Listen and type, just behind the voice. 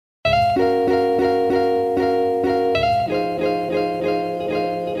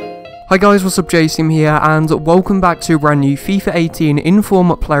Hi guys, what's up, JSim here, and welcome back to a brand new FIFA 18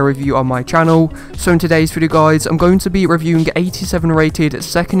 inform player review on my channel. So in today's video guys, I'm going to be reviewing 87 rated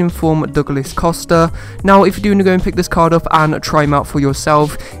second inform Douglas Costa. Now if you do want to go and pick this card up and try him out for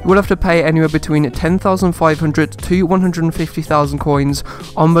yourself, you will have to pay anywhere between 10,500 to 150,000 coins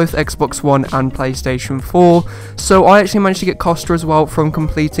on both Xbox One and PlayStation 4. So I actually managed to get Costa as well from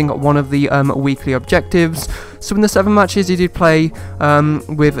completing one of the weekly objectives. So in the 7 matches he did play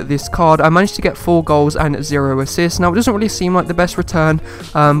with this card, I managed to get 4 goals and 0 assists. Now it doesn't really seem like the best return,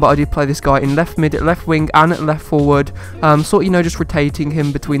 but I did play this guy in left mid, left wing and left forward, sort of, just rotating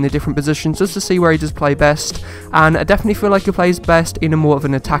him between the different positions just to see where he does play best. And I definitely feel like he plays best in a more of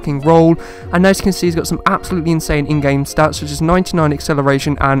an attacking role. And as you can see, he's got some absolutely insane in-game stats such as 99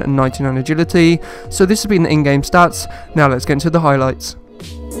 acceleration and 99 agility. So this has been the in-game stats. Now let's get into the highlights.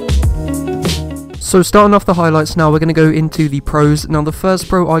 So starting off the highlights now, we're going to go into the pros. Now the first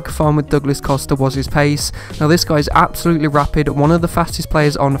pro I could find with Douglas Costa was his pace. Now this guy is absolutely rapid, one of the fastest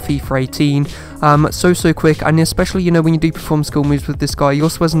players on FIFA 18. So quick, and especially when you do perform skill moves with this guy, he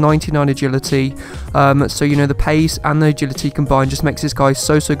also has 99 agility. So the pace and the agility combined just makes this guy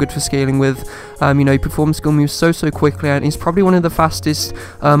so good for scaling with. He performs skill moves so quickly, and he's probably one of the fastest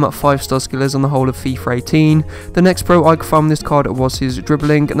 5-star skillers on the whole of FIFA 18. The next pro I could find with this card was his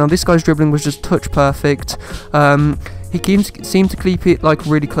dribbling. Now this guy's dribbling was just touch perfect. He seemed to keep it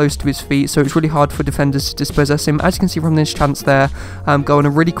really close to his feet, so it's really hard for defenders to dispossess him. As you can see from this chance there, go on a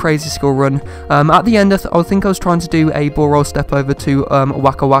really crazy skill run. At the end, I think I was trying to do a ball roll step over to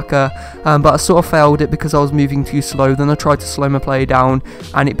Waka Waka, but I sort of failed it because I was moving too slow. Then I tried to slow my play down,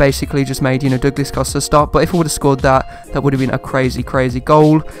 and it basically just made Douglas Costa stop. But if I would have scored that, that would have been a crazy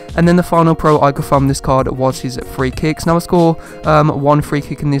goal. And then the final pro I could find this card was his free kicks. Now I score 1 free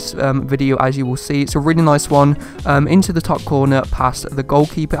kick in this video, as you will see. It's a really nice one. Into the top corner past the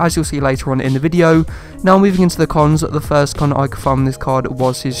goalkeeper, as you'll see later on in the video. Now moving into the cons, the first con I could find on this card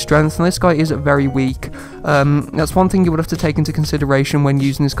was his strength, and this guy is very weak. That's one thing you would have to take into consideration when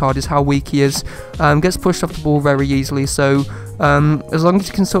using this card, is how weak he is. Gets pushed off the ball very easily, so as long as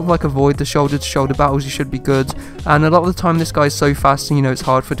you can sort of avoid the shoulder-to-shoulder battles, you should be good. And a lot of the time this guy is so fast, and it's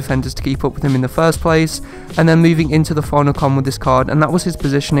hard for defenders to keep up with him in the first place. And then moving into the final con with this card, and that was his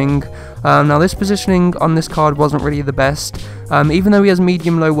positioning. Now this positioning on this card wasn't really the best. Even though he has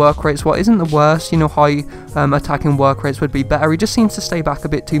medium-low work rates, what isn't the worst, high attacking work rates would be better. He just seems to stay back a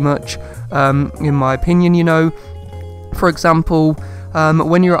bit too much, in my opinion. For example,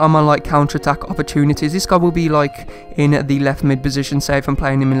 when you're on counter-attack opportunities, this guy will be in the left mid position, say if I'm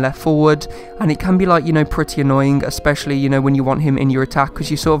playing him in left forward, and it can be pretty annoying, especially when you want him in your attack, because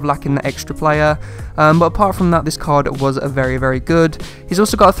you're sort of lacking the extra player. But apart from that, this card was very good. He's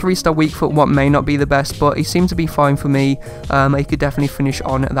also got a 3-star weak foot, what may not be the best, but he seemed to be fine for me. He could definitely finish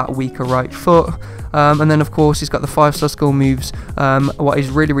on that weaker right foot. And then of course he's got the 5-star skill moves, what is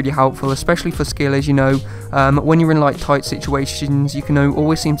really helpful, especially for skillers. When you're in tight situations, you can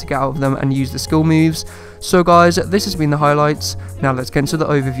always seem to get out of them and use the skill moves. So guys, this has been the highlights. Now let's get into the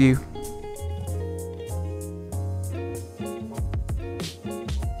overview.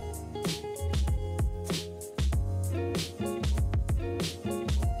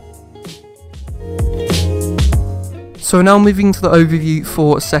 So now moving to the overview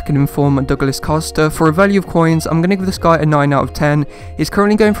for second inform Douglas Costa. For a value of coins, I'm going to give this guy a 9 out of 10. He's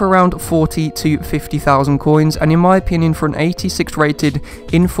currently going for around 40 to 50,000 coins, and in my opinion, for an 86 rated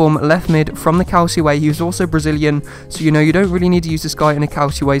inform left mid from the Calciway, he was also Brazilian, so you don't really need to use this guy in a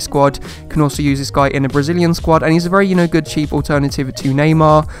Calciway squad. You can also use this guy in a Brazilian squad, and he's a very good cheap alternative to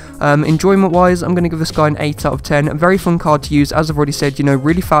Neymar. Enjoyment wise, I'm going to give this guy an 8 out of 10. A very fun card to use, as I've already said,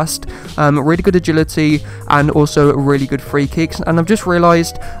 really fast, really good agility, and also really good free kicks. And I've just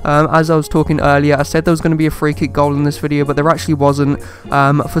realised, as I was talking earlier, I said there was going to be a free kick goal in this video, but there actually wasn't.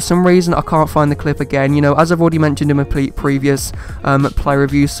 For some reason I can't find the clip again. As I've already mentioned in my previous play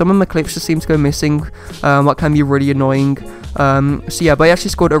reviews, some of my clips just seem to go missing, what can be really annoying. So yeah, but I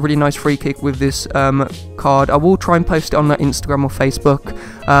actually scored a really nice free kick with this card. I will try and post it on Instagram or Facebook.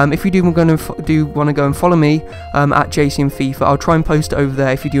 If you do want to go and follow me at JSim FIFA, I'll try and post it over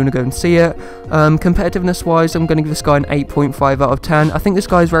there if you do want to go and see it. Competitiveness wise, I'm going to give this guy an 8.5 out of 10. I think this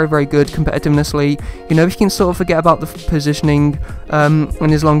guy is very good competitivenessly. If you can sort of forget about the positioning,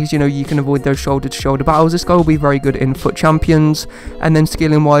 and as long as you can avoid those shoulder-to-shoulder battles, this guy will be very good in foot champions. And then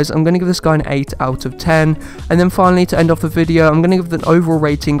skilling wise, I'm going to give this guy an 8 out of 10. And then finally, to end off the video, I'm going to give an overall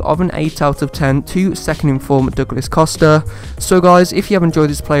rating of an 8 out of 10 to second inform Douglas Costa. So guys, if you have enjoyed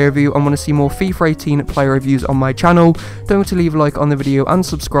this player review and want to see more FIFA 18 player reviews on my channel, don't forget to leave a like on the video and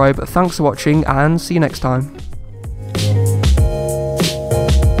subscribe. Thanks for watching, and see you next time.